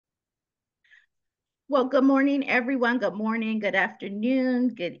Well, good morning, everyone. Good morning, good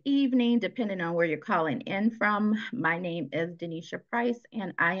afternoon, good evening, depending on where you're calling in from. My name is Denisha Price,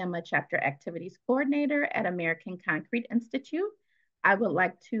 and I am a chapter activities coordinator at American Concrete Institute. I would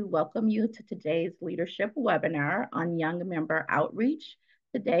like to welcome you to today's leadership webinar on young member outreach.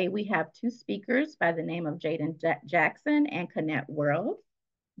 Today, we have two speakers by the name of Jaden Jackson and Connect World.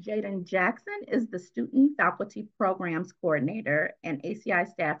 Jaden Jackson is the Student Faculty Programs Coordinator and ACI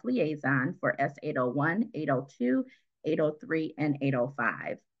Staff Liaison for S801, 802, 803, and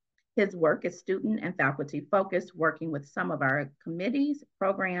 805. His work is student and faculty focused, working with some of our committees,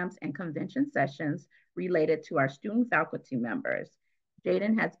 programs, and convention sessions related to our student faculty members.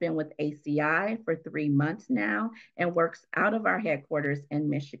 Jaden has been with ACI for 3 months now and works out of our headquarters in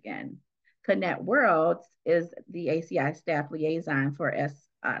Michigan. Connect Worlds is the ACI staff liaison for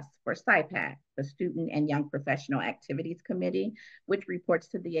SIPAC, the Student and Young Professional Activities Committee, which reports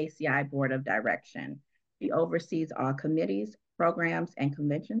to the ACI Board of Direction. She oversees all committees, programs, and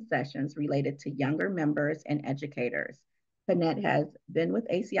convention sessions related to younger members and educators. Connect has been with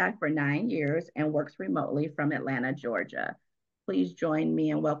ACI for 9 years and works remotely from Atlanta, Georgia. Please join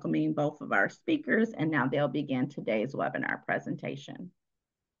me in welcoming both of our speakers, and now they'll begin today's webinar presentation.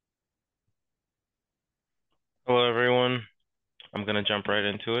 Hello, everyone. I'm going to jump right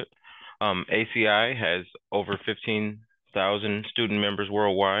into it. ACI has over 15,000 student members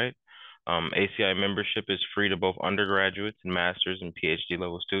worldwide. ACI membership is free to both undergraduates and master's and PhD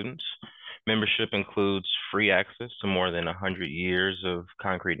level students. Membership includes free access to more than 100 years of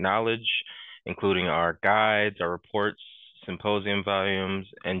concrete knowledge, including our guides, our reports, symposium volumes,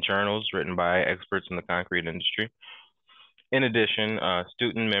 and journals written by experts in the concrete industry. In addition,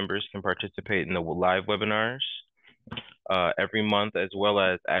 student members can participate in the live webinars every month, as well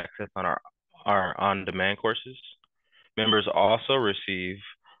as access on our on-demand courses. Members also receive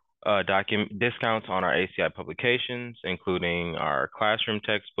discounts on our ACI publications, including our classroom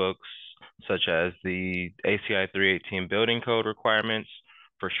textbooks, such as the ACI 318 building code requirements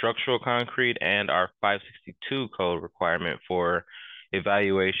for structural concrete and our 562 code requirement for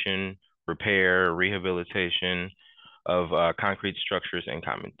evaluation, repair, rehabilitation of concrete structures and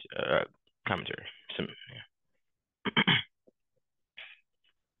commentary.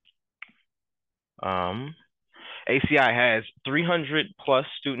 ACI has 300 plus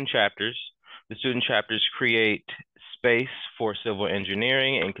student chapters. The student chapters create space for civil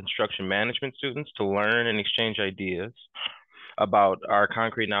engineering and construction management students to learn and exchange ideas about our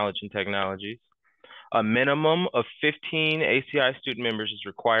concrete knowledge and technologies. A minimum of 15 ACI student members is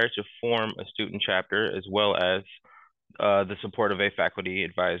required to form a student chapter, as well as the support of a faculty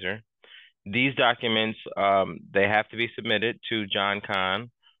advisor. These documents, they have to be submitted to John Kahn,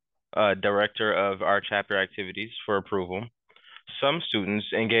 director of our chapter activities, for approval. Some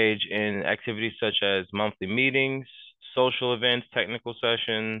students engage in activities such as monthly meetings, social events, technical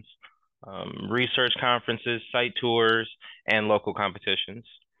sessions, research conferences, site tours, and local competitions.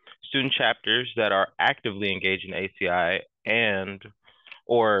 Student chapters that are actively engaged in ACI and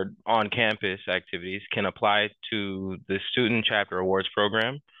or on-campus activities can apply to the Student Chapter Awards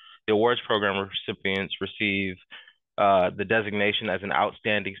Program. The awards program recipients receive the designation as an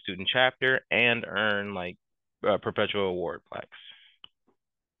outstanding student chapter and earn perpetual award plaques.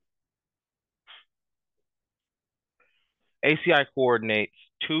 ACI coordinates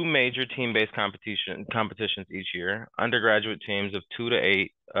 2 major team-based competitions each year. Undergraduate teams of 2 to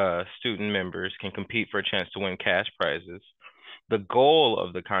 8 student members can compete for a chance to win cash prizes. The goal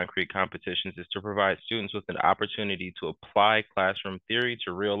of the concrete competitions is to provide students with an opportunity to apply classroom theory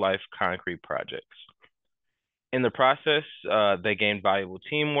to real-life concrete projects. In the process, they gain valuable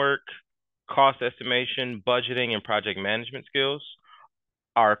teamwork, cost estimation, budgeting, and project management skills.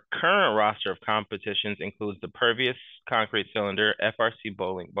 Our current roster of competitions includes the Pervious Concrete Cylinder, FRC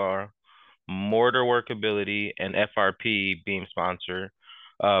Bowling Bar, Mortar Workability, and FRP Beam Sponsor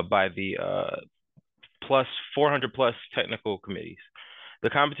by the 400 plus technical committees. The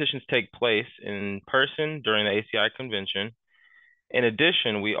competitions take place in person during the ACI convention. In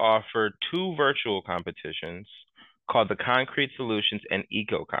addition, we offer 2 virtual competitions called the Concrete Solutions and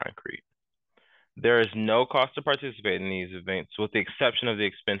Eco Concrete. There is no cost to participate in these events, with the exception of the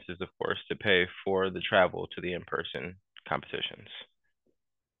expenses, of course, to pay for the travel to the in-person competitions.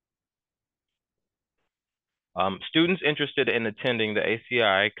 Students interested in attending the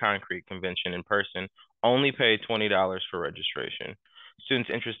ACI Concrete Convention in person only pay $20 for registration. Students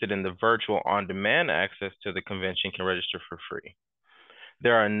interested in the virtual on-demand access to the convention can register for free.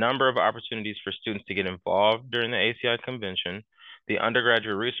 There are a number of opportunities for students to get involved during the ACI convention. The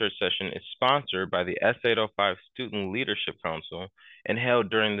undergraduate research session is sponsored by the S805 Student Leadership Council and held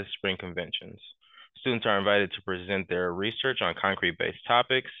during the spring conventions. Students are invited to present their research on concrete-based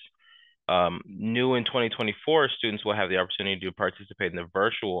topics. New in 2024, students will have the opportunity to participate in the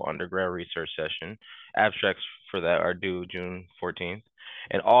virtual undergrad research session. Abstracts for that are due June 14th.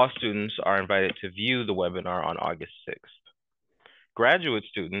 And all students are invited to view the webinar on August 6th. Graduate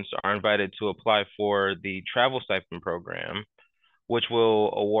students are invited to apply for the travel stipend program, which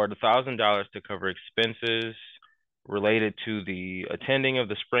will award $1,000 to cover expenses related to the attending of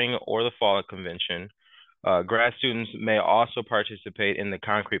the spring or the fall convention. Grad students may also participate in the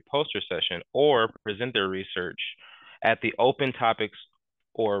concrete poster session or present their research at the open topics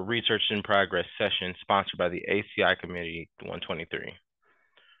or research in progress session sponsored by the ACI Committee 123.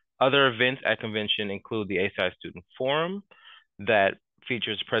 Other events at convention include the ACI Student Forum that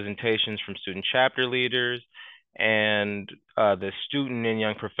features presentations from student chapter leaders and the Student and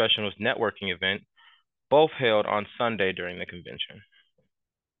Young Professionals Networking event, both held on Sunday during the convention.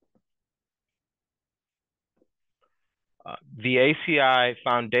 The ACI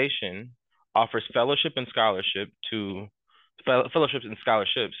Foundation offers fellowships and scholarships to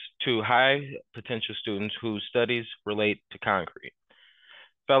high potential students whose studies relate to concrete.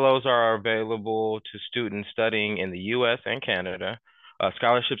 Fellows are available to students studying in the US and Canada.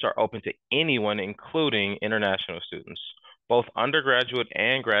 Scholarships are open to anyone, including international students. Both undergraduate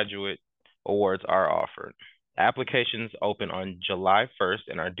and graduate awards are offered. Applications open on July 1st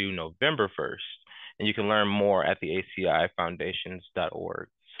and are due November 1st. And you can learn more at the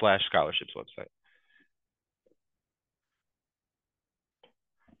acifoundations.org/scholarships website.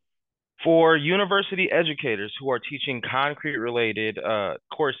 For university educators who are teaching concrete-related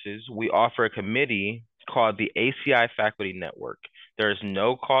courses, we offer a committee called the ACI Faculty Network. There is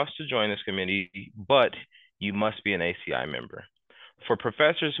no cost to join this committee, but you must be an ACI member. For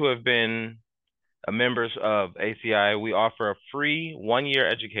professors who have been members of ACI, we offer a free one-year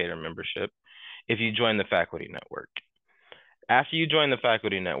educator membership if you join the faculty network. After you join the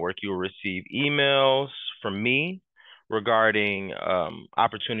faculty network, you will receive emails from me regarding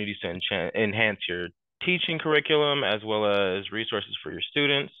opportunities to enhance your teaching curriculum as well as resources for your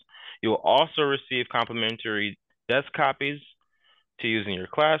students. You will also receive complimentary desk copies to use in your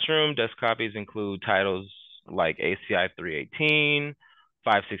classroom. Desk copies include titles like ACI 318,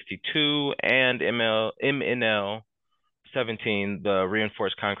 562, and MNL 17, the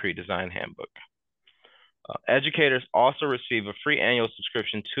Reinforced Concrete Design Handbook. Educators also receive a free annual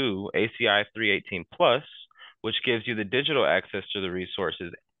subscription to ACI 318 Plus, which gives you the digital access to the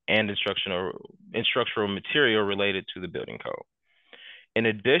resources and instructional material related to the building code. In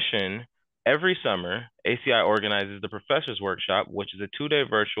addition, every summer, ACI organizes the Professors Workshop, which is a 2-day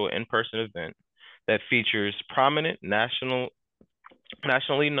virtual in-person event that features prominent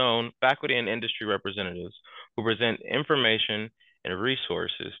nationally known faculty and industry representatives who present information and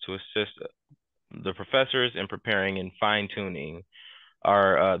resources to assist the professors in preparing and fine-tuning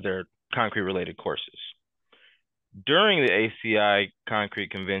their concrete-related courses. During the ACI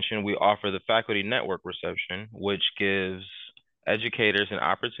Concrete Convention, we offer the Faculty Network Reception, which gives educators an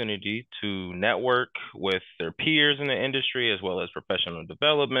opportunity to network with their peers in the industry, as well as professional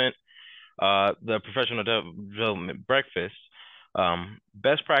development, the professional development breakfast,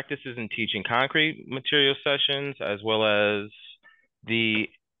 best practices in teaching concrete material sessions, as well as the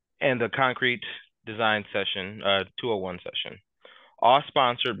concrete design session, 201 session, all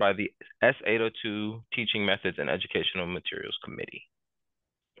sponsored by the S802 Teaching Methods and Educational Materials Committee.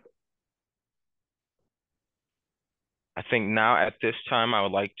 I think now at this time, I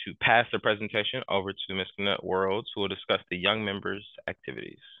would like to pass the presentation over to Ms. Knut Worlds, who will discuss the young members'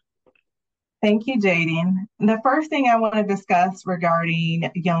 activities. Thank you, Jaden. The first thing I want to discuss regarding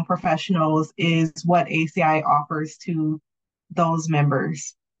young professionals is what ACI offers to those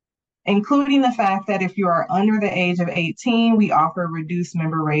members, including the fact that if you are under the age of 18, we offer a reduced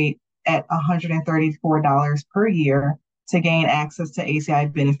member rate at $134 per year to gain access to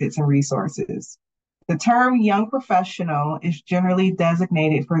ACI benefits and resources. The term young professional is generally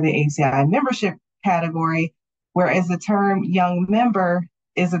designated for the ACI membership category, whereas the term young member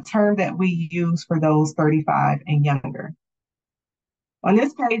is a term that we use for those 35 and younger. On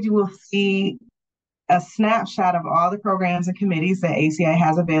this page, you will see a snapshot of all the programs and committees that ACI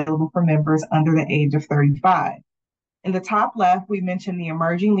has available for members under the age of 35. In the top left, we mentioned the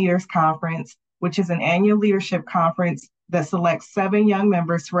Emerging Leaders Conference, which is an annual leadership conference that selects 7 young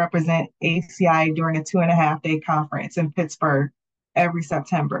members to represent ACI during a 2.5-day conference in Pittsburgh every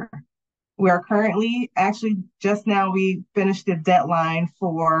September. We are currently, actually just now we finished the deadline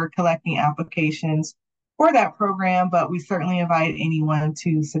for collecting applications for that program, but we certainly invite anyone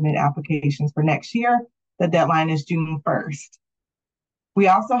to submit applications for next year. The deadline is June 1st. We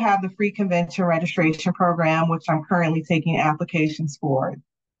also have the free convention registration program, which I'm currently taking applications for.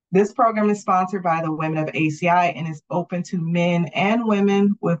 This program is sponsored by the Women of ACI and is open to men and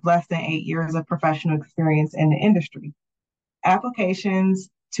women with less than 8 years of professional experience in the industry. Applications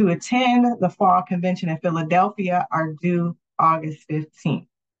to attend the fall convention in Philadelphia are due August 15th.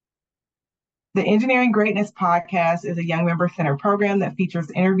 The Engineering Greatness Podcast is a young member-centered program that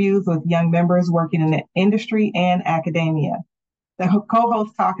features interviews with young members working in the industry and academia. The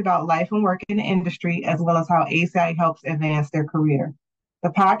co-hosts talk about life and work in the industry, as well as how ACI helps advance their career. The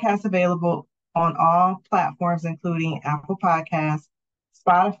podcast is available on all platforms, including Apple Podcasts,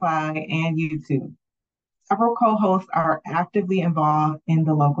 Spotify, and YouTube. Several co-hosts are actively involved in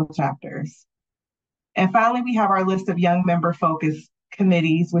the local chapters. And finally, we have our list of young member-focused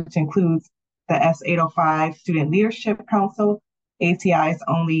committees, which includes the S805 Student Leadership Council, ACI's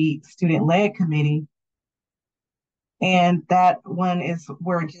only student-led committee. And that one is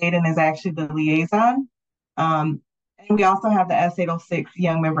where Jaden is actually the liaison. And we also have the S806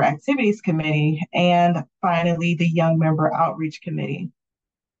 Young Member Activities Committee, and finally, the Young Member Outreach Committee.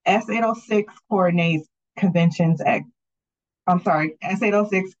 S806 coordinates S806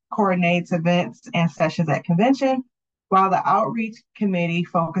 coordinates events and sessions at convention, while the Outreach Committee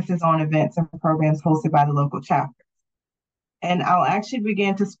focuses on events and programs hosted by the local chapters. And I'll actually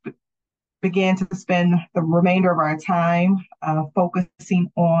begin to spend the remainder of our time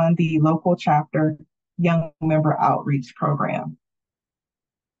focusing on the local chapter Young Member Outreach Program.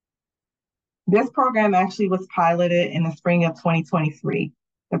 This program actually was piloted in the spring of 2023.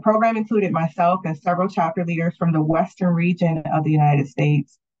 The program included myself and several chapter leaders from the Western region of the United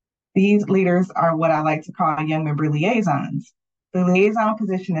States. These leaders are what I like to call young member liaisons. The liaison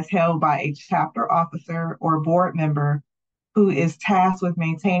position is held by a chapter officer or board member who is tasked with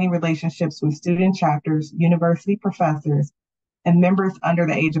maintaining relationships with student chapters, university professors, and members under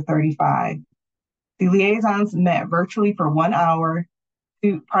the age of 35. The liaisons met virtually for 1 hour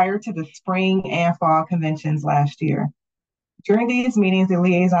prior to the spring and fall conventions last year. During these meetings, the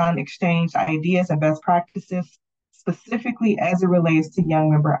liaison exchanged ideas and best practices, specifically as it relates to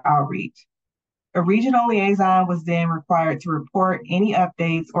young member outreach. A regional liaison was then required to report any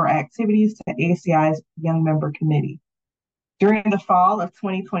updates or activities to ACI's Young Member Committee. During the fall of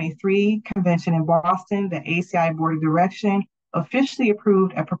 2023 convention in Boston, the ACI Board of Direction officially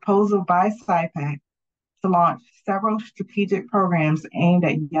approved a proposal by SIPAC to launch several strategic programs aimed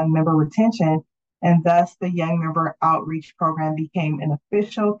at young member retention, and thus the Young Member Outreach Program became an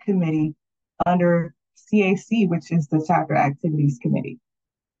official committee under CAC, which is the Chapter Activities Committee.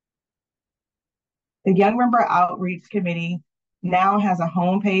 The Young Member Outreach Committee now has a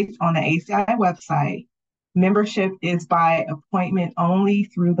homepage on the ACI website. Membership is by appointment only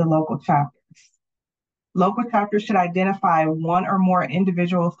through the local chapters. Local chapters should identify one or more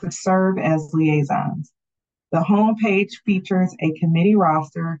individuals to serve as liaisons. The homepage features a committee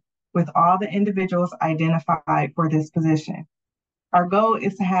roster with all the individuals identified for this position. Our goal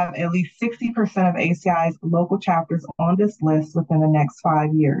is to have at least 60% of ACI's local chapters on this list within the next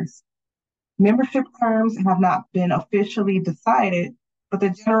 5 years. Membership terms have not been officially decided, but the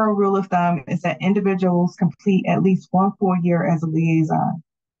general rule of thumb is that individuals complete at least 1 full year as a liaison.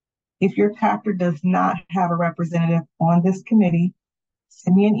 If your chapter does not have a representative on this committee,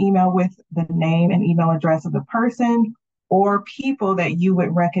 send me an email with the name and email address of the person or people that you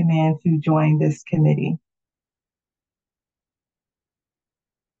would recommend to join this committee.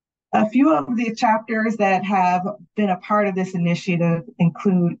 A few of the chapters that have been a part of this initiative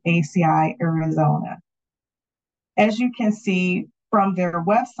include ACI Arizona. As you can see from their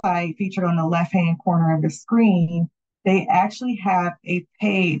website featured on the left-hand corner of the screen, they actually have a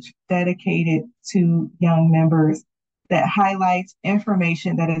page dedicated to young members that highlights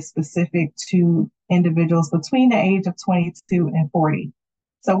information that is specific to individuals between the age of 22 and 40.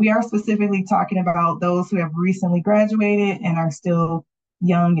 So we are specifically talking about those who have recently graduated and are still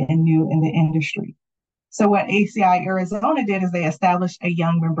young and new in the industry. So what ACI Arizona did is they established a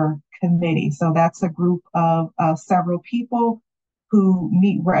young member committee. So that's a group of several people who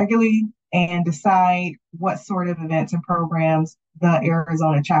meet regularly and decide what sort of events and programs the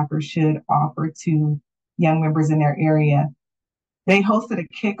Arizona chapter should offer to young members in their area. They hosted a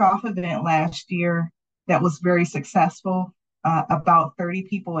kickoff event last year that was very successful. About 30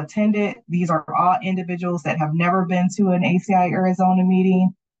 people attended. These are all individuals that have never been to an ACI Arizona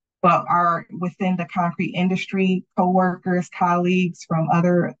meeting, but are within the concrete industry. Coworkers, colleagues from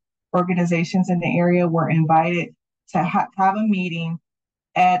other organizations in the area were invited to have a meeting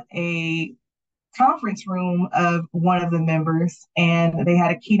at a conference room of one of the members, and they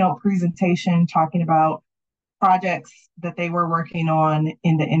had a keynote presentation talking about projects that they were working on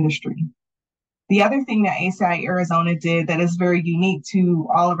in the industry. The other thing that ACI Arizona did that is very unique to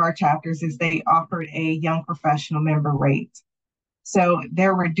all of our chapters is they offered a young professional member rate. So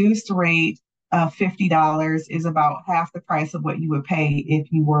their reduced rate of $50 is about half the price of what you would pay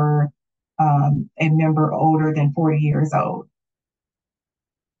if you were a member older than 40 years old.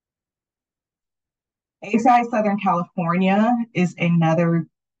 ACI Southern California is another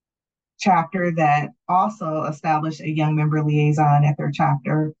chapter that also established a young member liaison at their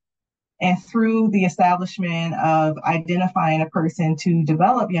chapter. And through the establishment of identifying a person to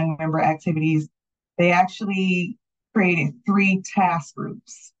develop young member activities, they actually created 3 task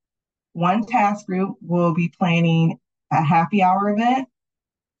groups. One task group will be planning a happy hour event,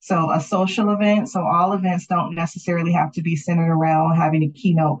 so a social event. So all events don't necessarily have to be centered around having a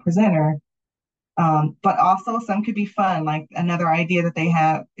keynote presenter, but also some could be fun. Like another idea that they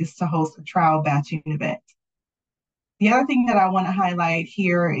have is to host a trial batching event. The other thing that I want to highlight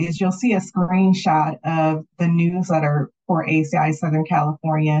here is you'll see a screenshot of the newsletter for ACI Southern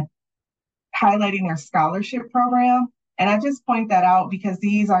California highlighting their scholarship program. And I just point that out because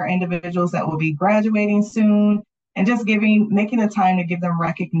these are individuals that will be graduating soon, and just making the time to give them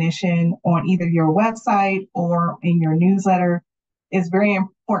recognition on either your website or in your newsletter is very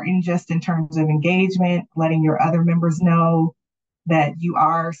important, just in terms of engagement, letting your other members know that you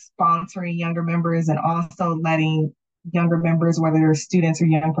are sponsoring younger members, and also letting younger members, whether they're students or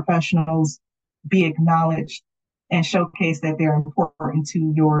young professionals, be acknowledged and showcase that they're important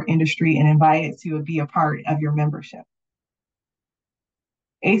to your industry and invited to be a part of your membership.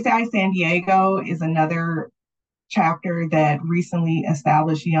 ACI San Diego is another chapter that recently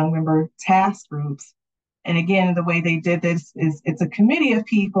established young member task groups. And again, the way they did this is it's a committee of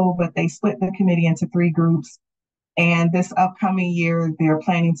people, but they split the committee into 3 groups. And this upcoming year, they're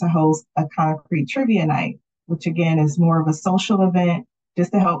planning to host a concrete trivia night, which again is more of a social event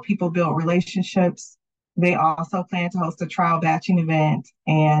just to help people build relationships. They also plan to host a trial batching event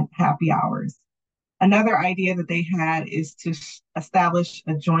and happy hours. Another idea that they had is to establish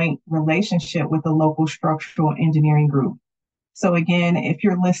a joint relationship with a local structural engineering group. So again, if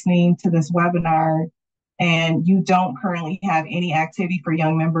you're listening to this webinar and you don't currently have any activity for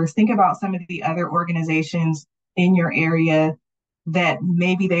young members, think about some of the other organizations in your area that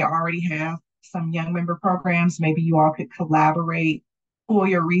maybe they already have some young member programs. Maybe you all could collaborate, pull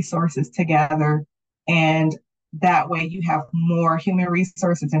your resources together, and that way you have more human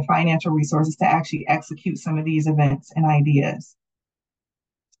resources and financial resources to actually execute some of these events and ideas.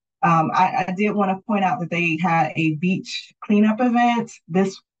 I did want to point out that they had a beach cleanup event.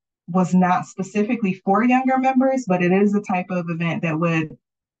 This was not specifically for younger members, but it is a type of event that would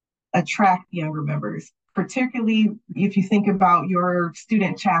attract younger members, particularly if you think about your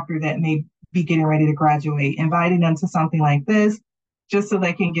student chapter that may be getting ready to graduate, inviting them to something like this, just so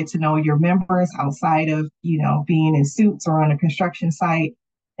they can get to know your members outside of, being in suits or on a construction site,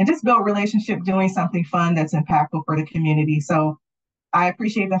 and just build relationship doing something fun that's impactful for the community. So I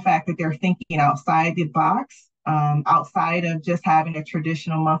appreciate the fact that they're thinking outside the box, outside of just having a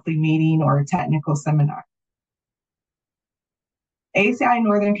traditional monthly meeting or a technical seminar. ACI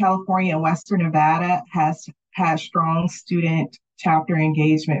Northern California and Western Nevada has had strong student chapter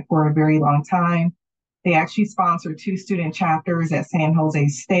engagement for a very long time. They actually sponsor 2 student chapters at San Jose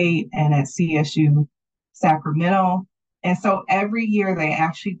State and at CSU Sacramento. And so every year they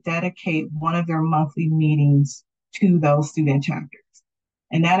actually dedicate one of their monthly meetings to those student chapters.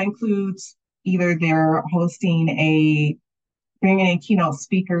 And that includes either they're bringing in keynote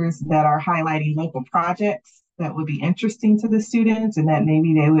speakers that are highlighting local projects that would be interesting to the students and that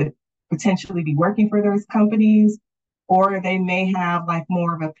maybe they would potentially be working for those companies, or they may have like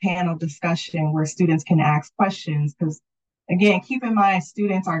more of a panel discussion where students can ask questions. Because again, keep in mind,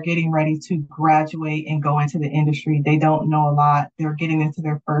 students are getting ready to graduate and go into the industry. They don't know a lot. They're getting into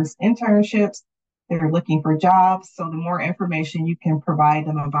their first internships. They're looking for jobs. So the more information you can provide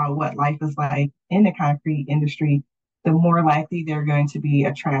them about what life is like in the concrete industry, the more likely they're going to be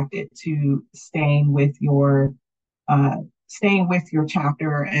attracted to staying with your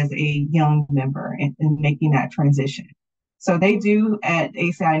chapter as a young member and making that transition. So they do at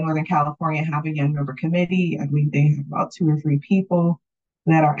ACI Northern California have a young member committee. I believe they have about 2 or 3 people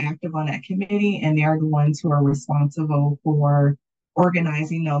that are active on that committee, and they are the ones who are responsible for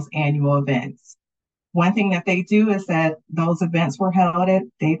organizing those annual events. One thing that they do is that those events were held at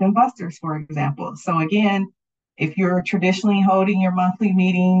Dave & Buster's, for example. So again, if you're traditionally holding your monthly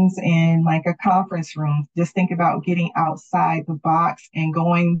meetings in like a conference room, just think about getting outside the box and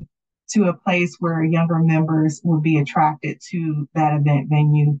going to a place where younger members will be attracted to that event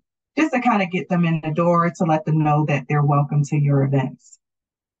venue just to kind of get them in the door to let them know that they're welcome to your events.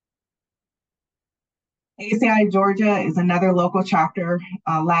 ACI Georgia is another local chapter.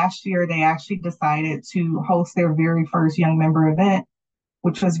 Last year, they actually decided to host their very first young member event,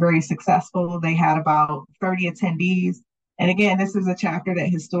 which was very successful. They had about 30 attendees. And again, this is a chapter that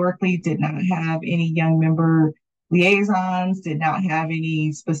historically did not have any young member liaisons, did not have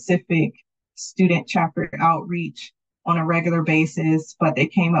any specific student chapter outreach on a regular basis, but they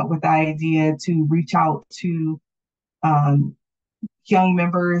came up with the idea to reach out to young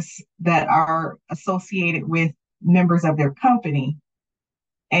members that are associated with members of their company.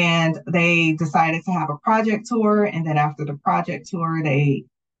 And they decided to have a project tour. And then after the project tour, they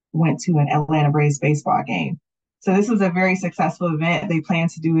went to an Atlanta Braves baseball game. So this was a very successful event. They plan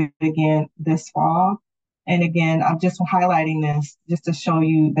to do it again this fall. And again, I'm just highlighting this just to show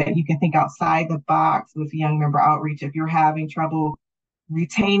you that you can think outside the box with young member outreach. If you're having trouble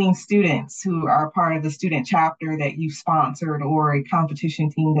retaining students who are part of the student chapter that you sponsored or a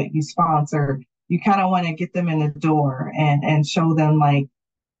competition team that you sponsored, you kind of want to get them in the door and show them like,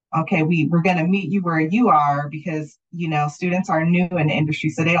 okay, we're going to meet you where you are, because, you know, students are new in the industry,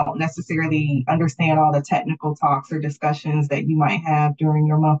 so they don't necessarily understand all the technical talks or discussions that you might have during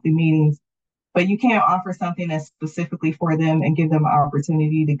your monthly meetings. But you can't offer something that's specifically for them and give them an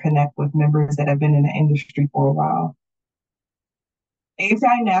opportunity to connect with members that have been in the industry for a while.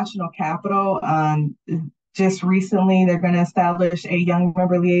 ACI National Capital, just recently, they're going to establish a young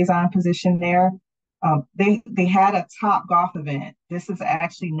member liaison position there. They had a Top Golf event. This is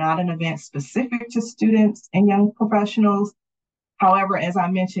actually not an event specific to students and young professionals. However, as I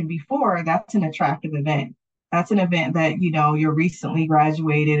mentioned before, that's an attractive event. That's an event that, you know, you're recently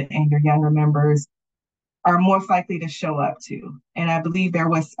graduated and your younger members are most likely to show up to. And I believe there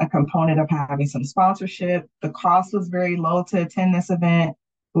was a component of having some sponsorship. The cost was very low to attend this event.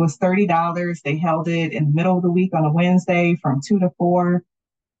 It was $30. They held it in the middle of the week on a Wednesday from 2 to 4.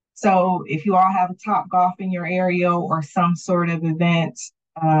 So if you all have a Top Golf in your area or some sort of event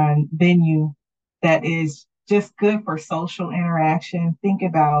venue that is just good for social interaction, think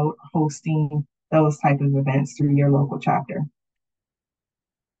about hosting those type of events through your local chapter.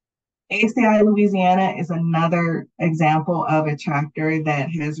 ACI Louisiana is another example of a chapter that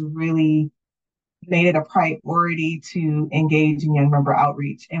has really made it a priority to engage in young member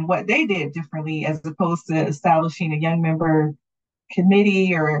outreach. And what they did differently, as opposed to establishing a young member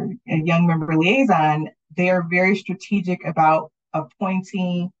committee or a young member liaison, they are very strategic about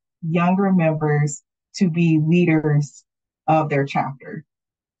appointing younger members to be leaders of their chapter.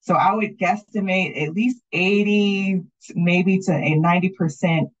 So I would guesstimate at least 80, maybe to a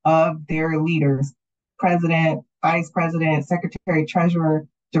 90% of their leaders, president, vice president, secretary, treasurer,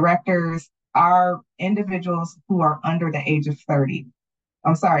 directors, are individuals who are under the age of 30.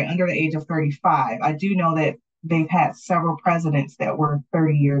 I'm sorry, under the age of 35. I do know that they've had several presidents that were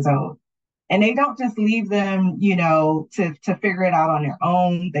 30 years old. And they don't just leave them, you know, to figure it out on their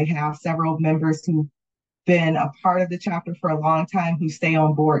own. They have several members who've been a part of the chapter for a long time who stay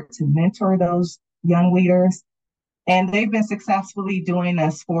on board to mentor those young leaders. And they've been successfully doing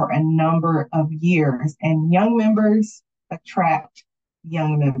this for a number of years. And young members attract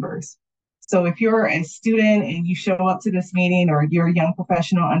young members. So if you're a student and you show up to this meeting, or you're a young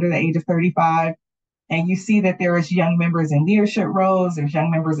professional under the age of 35, and you see that there is young members in leadership roles, there's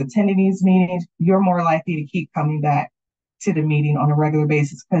young members attending these meetings, you're more likely to keep coming back to the meeting on a regular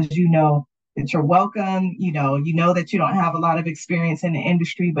basis, because you know that you're welcome, you know that you don't have a lot of experience in the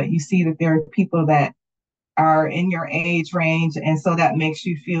industry, but you see that there are people that are in your age range, and so that makes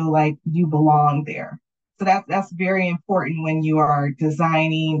you feel like you belong there. So that's very important when you are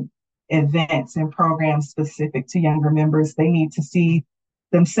designing events and programs specific to younger members. They need to see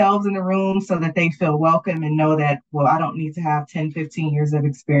themselves in the room so that they feel welcome and know that, well, I don't need to have 10, 15 years of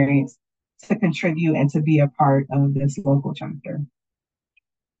experience to contribute and to be a part of this local chapter.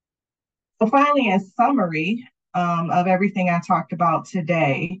 So finally, in summary of everything I talked about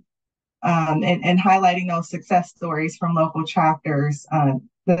today, and highlighting those success stories from local chapters,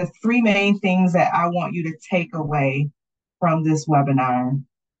 the three main things that I want you to take away from this webinar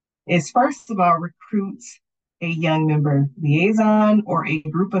is, first of all, recruit a young member liaison or a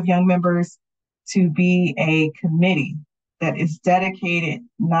group of young members to be a committee that is dedicated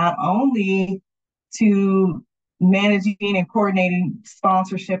not only to managing and coordinating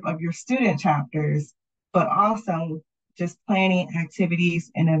sponsorship of your student chapters, but also just planning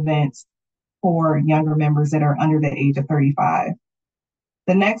activities and events for younger members that are under the age of 35.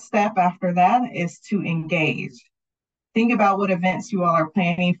 The next step after that is to engage. Think about what events you all are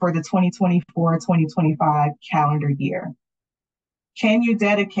planning for the 2024-2025 calendar year. can you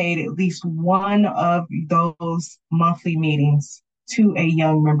dedicate at least one of those monthly meetings to a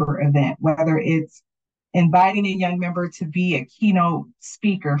young member event, whether it's inviting a young member to be a keynote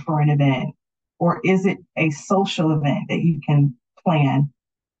speaker for an event, or is it a social event that you can plan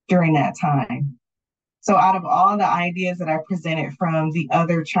during that time? So out of all the ideas that I presented from the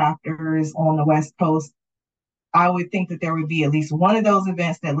other chapters on the West Coast, I would think that there would be at least one of those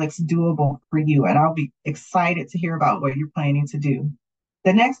events that looks doable for you. And I'll be excited to hear about what you're planning to do.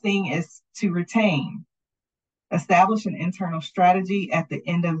 The next thing is to retain. Establish an internal strategy at the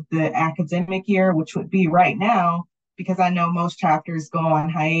end of the academic year, which would be right now, because I know most chapters go on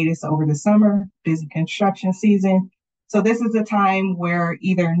hiatus over the summer, busy construction season. So this is a time where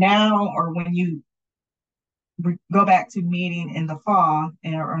either now or when you go back to meeting in the fall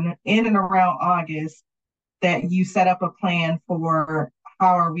or in and around August, that you set up a plan for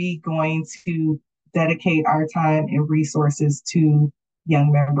how are we going to dedicate our time and resources to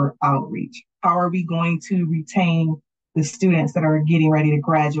young member outreach? How are we going to retain the students that are getting ready to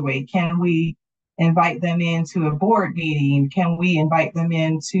graduate? Can we invite them into a board meeting? Can we invite them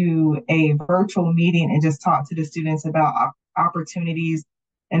into a virtual meeting and just talk to the students about opportunities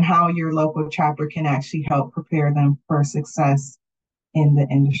and how your local chapter can actually help prepare them for success in the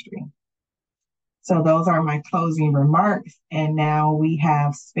industry? So those are my closing remarks. And now we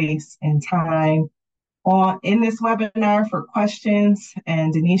have space and time in this webinar for questions,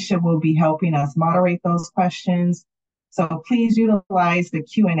 and Denisha will be helping us moderate those questions. So please utilize the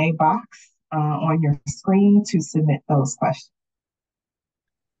Q&A box on your screen to submit those questions.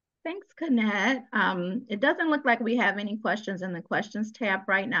 Thanks, Kenneth. It doesn't look like we have any questions in the questions tab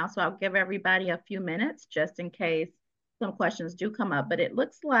right now, so I'll give everybody a few minutes just in case some questions do come up. But it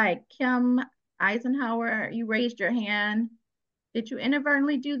looks like Kim Eisenhower, you raised your hand. Did you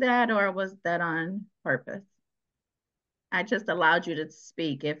inadvertently do that, or was that on purpose? I just allowed you to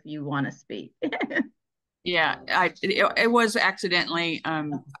speak if you want to speak. Yeah, it was accidentally.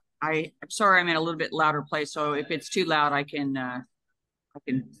 I'm sorry, I'm in a little bit louder place, so if it's too loud, I can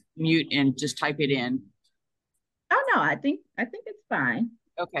mute and just type it in. Oh no, I think it's fine.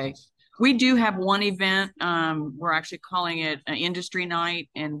 Okay. We do have one event. We're actually calling it an industry night,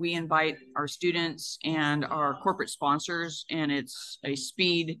 and we invite our students and our corporate sponsors, and it's a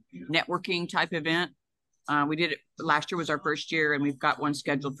speed networking type event. We did it last year, was our first year, and we've got one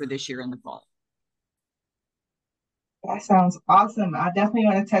scheduled for this year in the fall. That sounds awesome. I definitely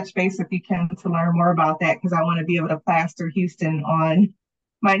want to touch base with you, Kim, to learn more about that, because I want to be able to plaster Houston on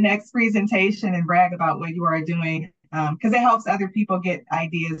my next presentation and brag about what you are doing, because it helps other people get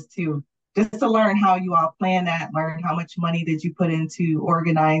ideas too. Just to learn how you all plan that, learn how much money did you put into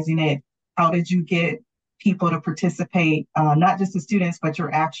organizing it, how did you get people to participate, not just the students, but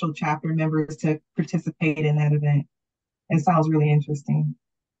your actual chapter members to participate in that event. It sounds really interesting.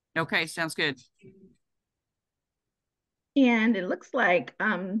 Okay, sounds good. And it looks like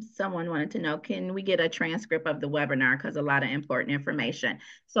someone wanted to know, can we get a transcript of the webinar? Because a lot of important information.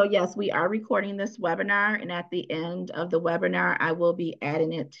 So yes, we are recording this webinar, and at the end of the webinar, I will be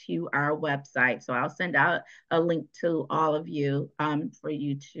adding it to our website. So I'll send out a link to all of you for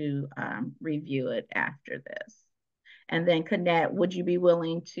you to review it after this. And then Kenneth, would you be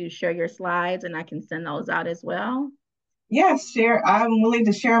willing to share your slides, and I can send those out as well? Yes, I'm willing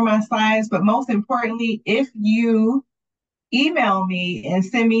to share my slides, but most importantly, if you email me and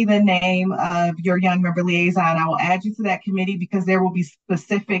send me the name of your young member liaison, I will add you to that committee, because there will be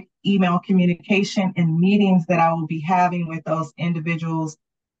specific email communication and meetings that I will be having with those individuals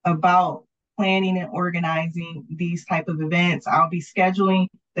about planning and organizing these type of events. I'll be scheduling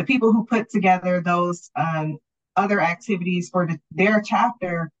the people who put together those other activities for their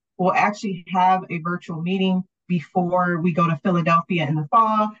chapter will actually have a virtual meeting before we go to Philadelphia in the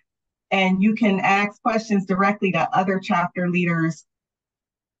fall. And you can ask questions directly to other chapter leaders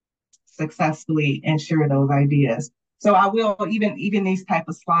successfully and share those ideas. So I will, even these type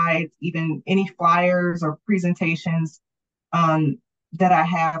of slides, even any flyers or presentations that I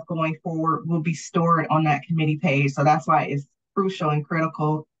have going forward will be stored on that committee page. So that's why it's crucial and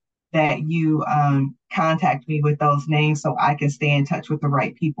critical that you contact me with those names so I can stay in touch with the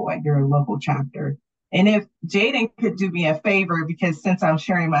right people at your local chapter. And if Jaden could do me a favor, because since I'm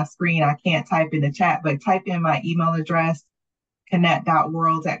sharing my screen, I can't type in the chat, but type in my email address,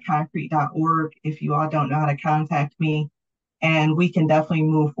 connect.worlds@concrete.org, if you all don't know how to contact me. And we can definitely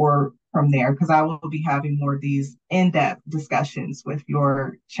move forward from there, because I will be having more of these in-depth discussions with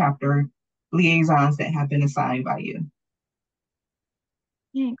your chapter liaisons that have been assigned by you.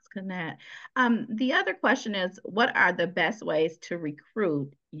 Thanks, Kenneth. The other question is, what are the best ways to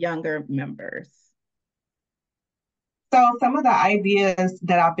recruit younger members? So some of the ideas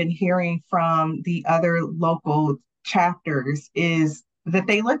that I've been hearing from the other local chapters is that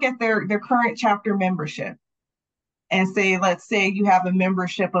they look at their current chapter membership and say, let's say you have a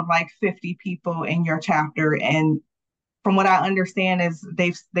membership of like 50 people in your chapter. And from what I understand is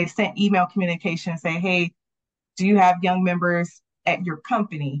they've sent email communication and say, hey, do you have young members at your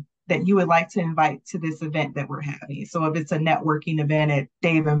company that you would like to invite to this event that we're having? So if it's a networking event at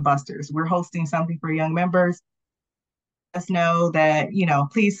Dave and Buster's, we're hosting something for young members. Let us know that,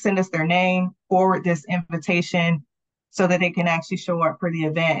 please send us their name, forward this invitation so that they can actually show up for the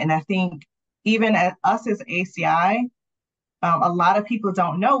event. And I think even at us as ACI, a lot of people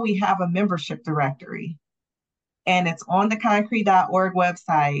don't know we have a membership directory, and it's on the concrete.org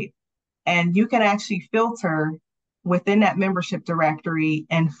website. And you can actually filter within that membership directory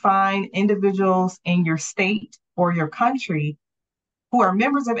and find individuals in your state or your country who are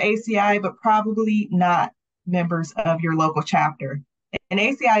members of ACI, but probably not members of your local chapter. In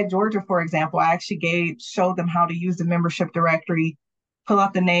ACI Georgia, for example, I actually showed them how to use the membership directory, pull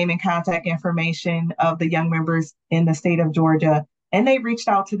up the name and contact information of the young members in the state of Georgia, and they reached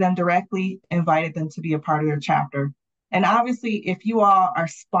out to them directly, invited them to be a part of their chapter. And obviously, if you all are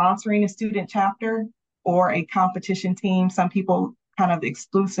sponsoring a student chapter or a competition team, some people kind of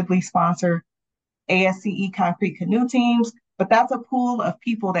exclusively sponsor ASCE concrete canoe teams, but that's a pool of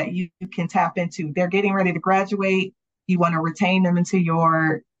people that you can tap into. They're getting ready to graduate. You want to retain them into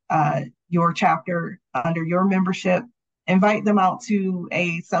your chapter under your membership. Invite them out to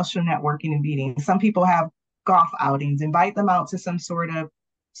a social networking meeting. Some people have golf outings. Invite them out to some sort of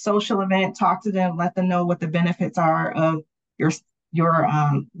social event. Talk to them. Let them know what the benefits are of your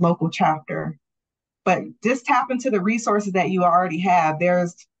local chapter. But just tap into the resources that you already have.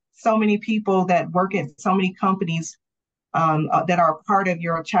 There's so many people that work at so many companies that are part of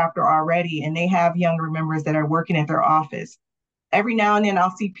your chapter already, and they have younger members that are working at their office. Every now and then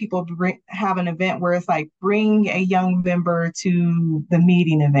I'll see people have an event where it's like, bring a young member to the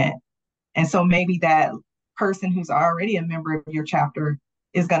meeting event. And so maybe that person who's already a member of your chapter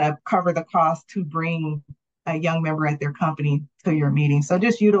is going to cover the cost to bring a young member at their company to your meeting. So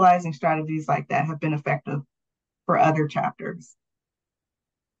just utilizing strategies like that have been effective for other chapters.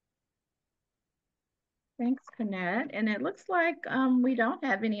 Thanks, Kanette. And it looks like we don't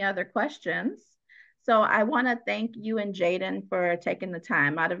have any other questions. So I want to thank you and Jaden for taking the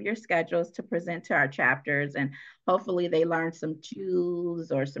time out of your schedules to present to our chapters, and hopefully they learned some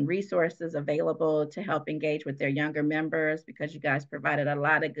tools or some resources available to help engage with their younger members, because you guys provided a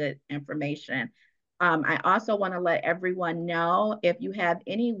lot of good information. I also want to let everyone know, if you have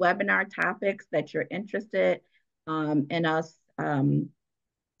any webinar topics that you're interested in us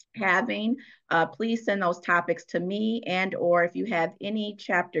having, please send those topics to me, or if you have any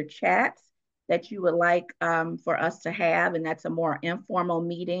chapter chats that you would like for us to have, and that's a more informal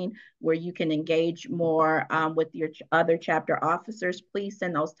meeting where you can engage more with your other chapter officers, please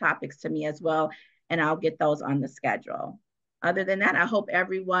send those topics to me as well, and I'll get those on the schedule. Other than that, I hope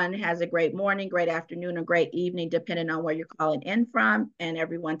everyone has a great morning, great afternoon, or great evening, depending on where you're calling in from, and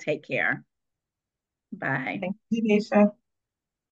everyone take care. Bye. Thank you, Nisha.